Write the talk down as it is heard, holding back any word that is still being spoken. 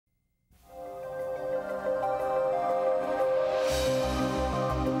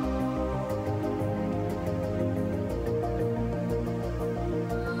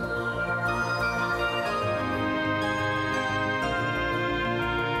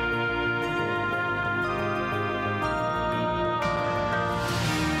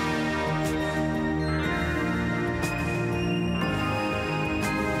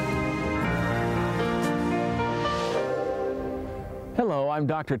Hello, I'm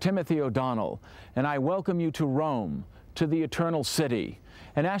Dr. Timothy O'Donnell, and I welcome you to Rome, to the Eternal City,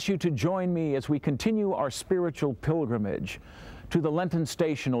 and ask you to join me as we continue our spiritual pilgrimage to the Lenten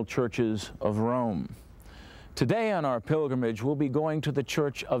stational churches of Rome. Today on our pilgrimage, we'll be going to the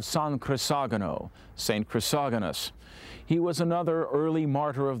church of San Chrysogono, St. Chrysogonus. He was another early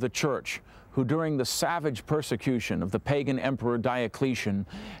martyr of the church who, during the savage persecution of the pagan Emperor Diocletian,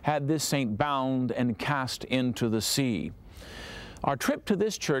 had this saint bound and cast into the sea. Our trip to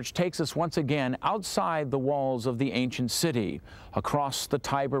this church takes us once again outside the walls of the ancient city, across the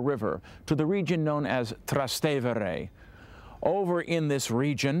Tiber River, to the region known as Trastevere. Over in this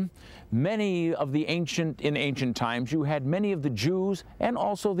region, in ancient times, you had many of the Jews and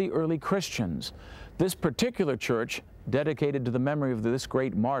also the early Christians. This particular church, dedicated to the memory of this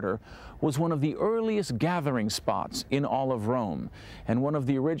great martyr, was one of the earliest gathering spots in all of Rome, and one of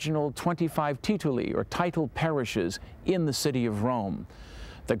the original 25 tituli, or title parishes, in the city of Rome.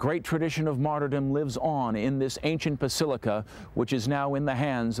 The great tradition of martyrdom lives on in this ancient basilica, which is now in the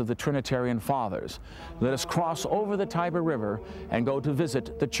hands of the Trinitarian Fathers. Let us cross over the Tiber River and go to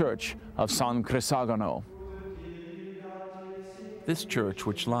visit the church of San Chrysogono. This church,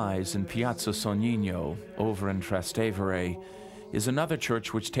 which lies in Piazza Sonnino, over in Trastevere, is another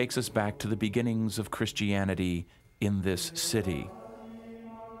church which takes us back to the beginnings of Christianity in this city.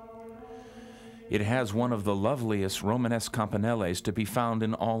 It has one of the loveliest Romanesque campanelles to be found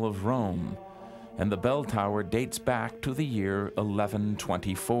in all of Rome, and the bell tower dates back to the year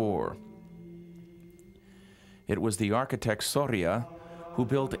 1124. It was the architect Soria who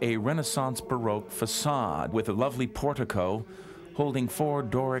built a Renaissance Baroque facade with a lovely portico holding 4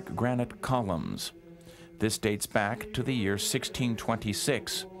 Doric granite columns. This dates back to the year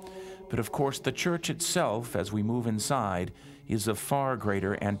 1626, but of course the church itself, as we move inside, is of far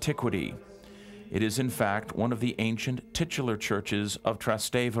greater antiquity. It is in fact one of the ancient titular churches of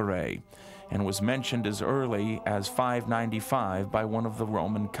Trastevere, and was mentioned as early as 595 by one of the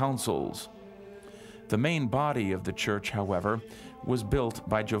Roman councils. The main body of the church, however, was built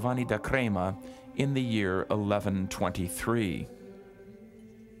by Giovanni da Crema in the year 1123.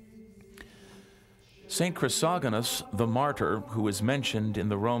 St. Chrysogonus, the martyr, who is mentioned in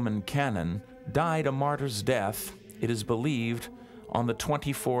the Roman canon, died a martyr's death, it is believed, on the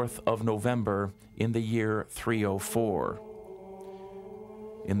 24th of November in the year 304.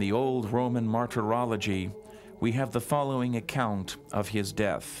 In the old Roman martyrology, we have the following account of his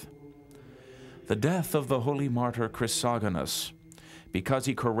death. The death of the holy martyr Chrysogonus. Because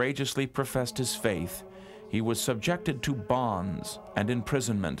he courageously professed his faith, he was subjected to bonds and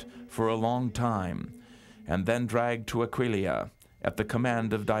imprisonment for a long time, and then dragged to Aquileia at the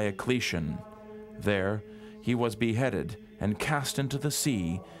command of Diocletian. There he was beheaded and cast into the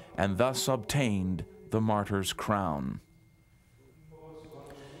sea, and thus obtained the martyr's crown.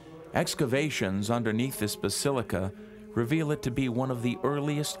 Excavations underneath this basilica reveal it to be one of the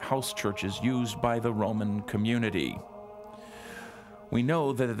earliest house churches used by the Roman community. We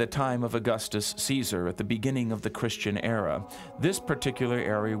know that at the time of Augustus Caesar, at the beginning of the Christian era, this particular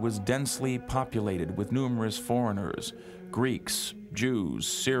area was densely populated with numerous foreigners, Greeks, Jews,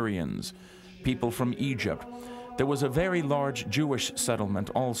 Syrians, people from Egypt. There was a very large Jewish settlement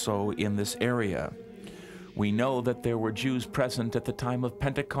also in this area. We know that there were Jews present at the time of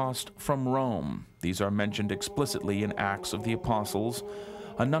Pentecost from Rome. These are mentioned explicitly in Acts of the Apostles.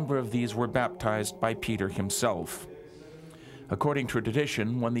 A number of these were baptized by Peter himself. According to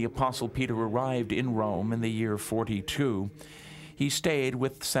tradition, when the Apostle Peter arrived in Rome in the year 42, he stayed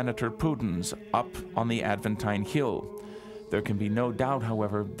with Senator Pudens up on the Aventine Hill. There can be no doubt,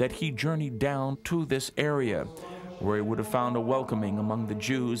 however, that he journeyed down to this area, where he would have found a welcoming among the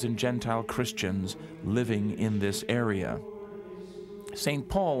Jews and Gentile Christians living in this area. St.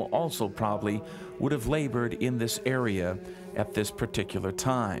 Paul also probably would have labored in this area at this particular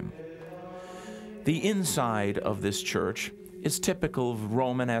time. The inside of this church is typical of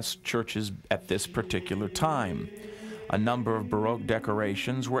Romanesque churches at this particular time. A number of Baroque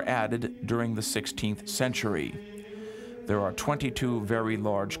decorations were added during the 16th century. There are 22 very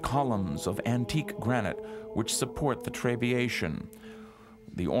large columns of antique granite which support the trabeation.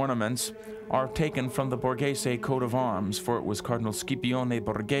 The ornaments are taken from the Borghese coat of arms, for it was Cardinal Scipione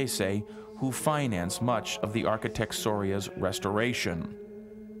Borghese who financed much of the architect Soria's restoration.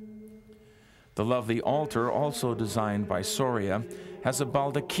 The lovely altar, also designed by Soria, has a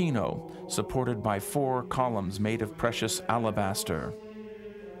baldacchino supported by 4 columns made of precious alabaster.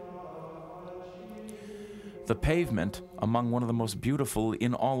 The pavement, among one of the most beautiful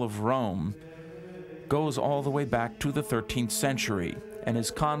in all of Rome, goes all the way back to the 13th century and is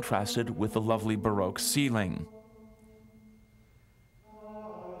contrasted with the lovely Baroque ceiling.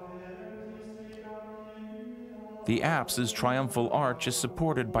 The apse's triumphal arch is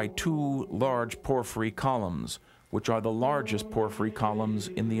supported by two large porphyry columns, which are the largest porphyry columns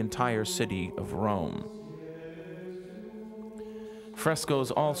in the entire city of Rome. Frescoes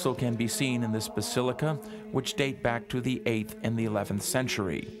also can be seen in this basilica, which date back to the 8th and the 11th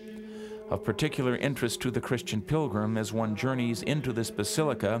century. Of particular interest to the Christian pilgrim as one journeys into this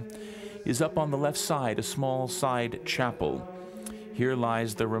basilica is up on the left side a small side chapel. Here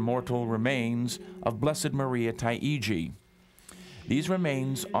lies the immortal remains of Blessed Maria Taigi. These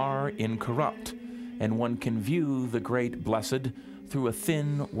remains are incorrupt, and one can view the great blessed through a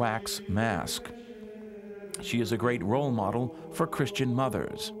thin wax mask. She is a great role model for Christian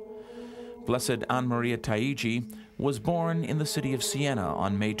mothers. Blessed Anna Maria Taigi was born in the city of Siena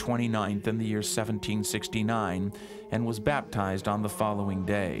on May 29th in the year 1769 and was baptized on the following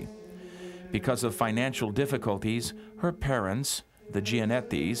day. Because of financial difficulties, her parents, the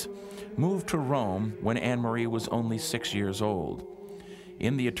Gianettis, moved to Rome when Anne-Marie was only 6 years old.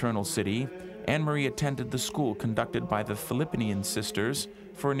 In the Eternal City, Anne-Marie attended the school conducted by the Philippinian sisters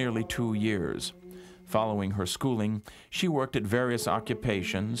for nearly 2 years. Following her schooling, she worked at various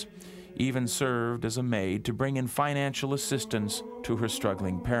occupations, even served as a maid to bring in financial assistance to her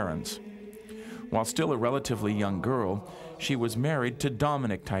struggling parents. While still a relatively young girl, she was married to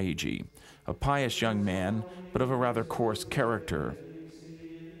Dominic Taigi, a pious young man, but of a rather coarse character.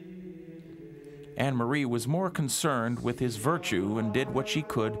 Anne-Marie was more concerned with his virtue and did what she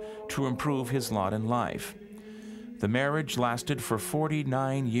could to improve his lot in life. The marriage lasted for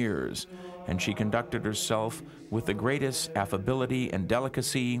 49 years, and she conducted herself with the greatest affability and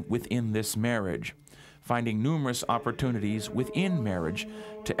delicacy within this marriage, finding numerous opportunities within marriage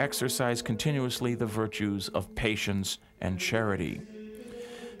to exercise continuously the virtues of patience and charity.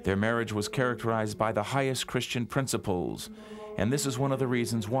 Their marriage was characterized by the highest Christian principles, and this is one of the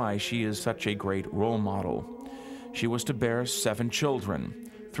reasons why she is such a great role model. She was to bear 7 children,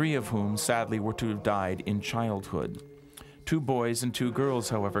 3 of whom sadly were to have died in childhood. 2 boys and 2 girls,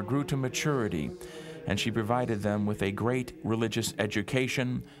 however, grew to maturity, and she provided them with a great religious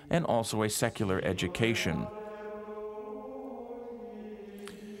education and also a secular education.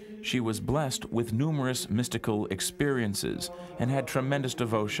 She was blessed with numerous mystical experiences and had tremendous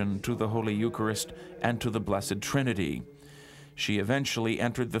devotion to the Holy Eucharist and to the Blessed Trinity. She eventually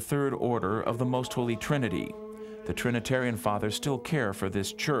entered the 3rd order of the Most Holy Trinity. The Trinitarian Fathers still care for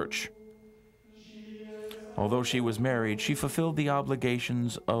this church. Although she was married, she fulfilled the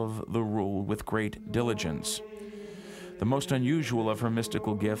obligations of the rule with great diligence. The most unusual of her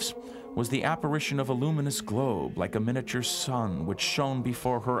mystical gifts was the apparition of a luminous globe like a miniature sun which shone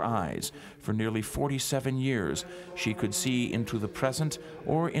before her eyes. For nearly 47 years, she could see into the present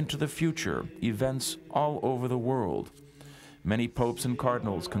or into the future events all over the world. Many popes and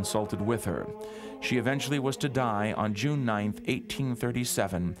cardinals consulted with her. She eventually was to die on June 9,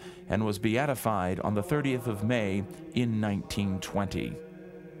 1837, and was beatified on the 30th of May in 1920.